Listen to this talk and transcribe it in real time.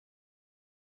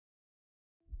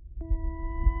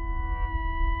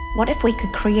What if we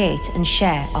could create and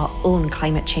share our own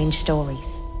climate change stories?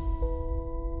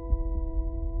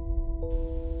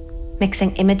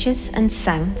 Mixing images and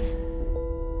sounds,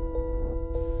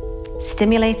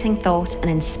 stimulating thought and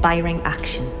inspiring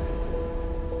action.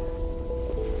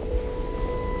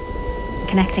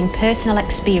 Connecting personal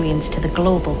experience to the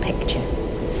global picture.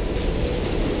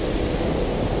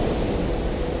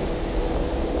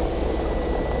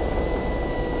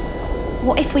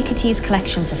 What if we could use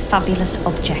collections of fabulous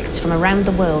objects from around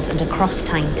the world and across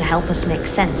time to help us make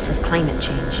sense of climate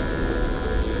change?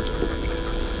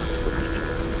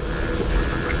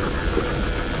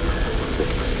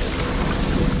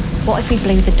 What if we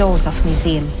blew the doors off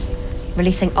museums,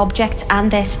 releasing objects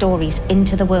and their stories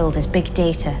into the world as big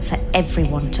data for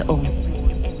everyone to own?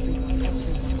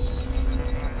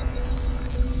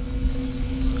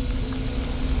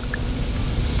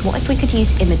 What if we could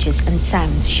use images and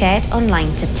sounds shared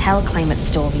online to tell climate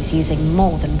stories using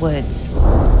more than words?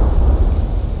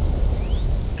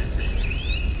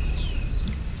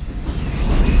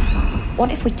 What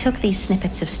if we took these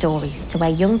snippets of stories to where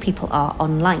young people are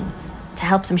online to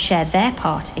help them share their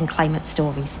part in climate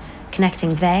stories,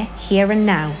 connecting their here and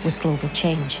now with global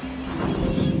change?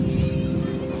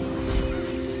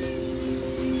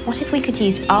 What if we could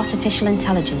use artificial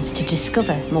intelligence to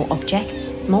discover more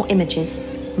objects, more images,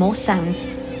 more sounds,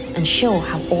 and show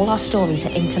how all our stories are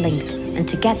interlinked and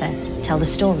together tell the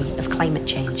story of climate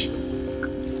change?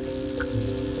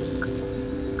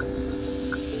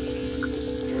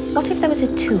 What if there was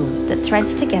a tool that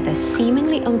threads together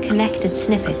seemingly unconnected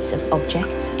snippets of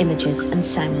objects, images, and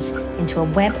sounds into a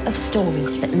web of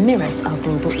stories that mirrors our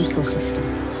global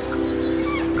ecosystem?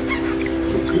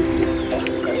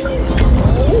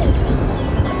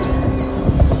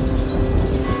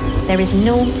 There is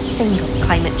no single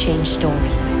climate change story.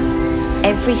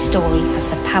 Every story has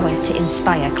the power to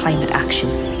inspire climate action.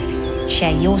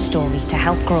 Share your story to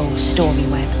help grow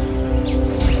Storyweb.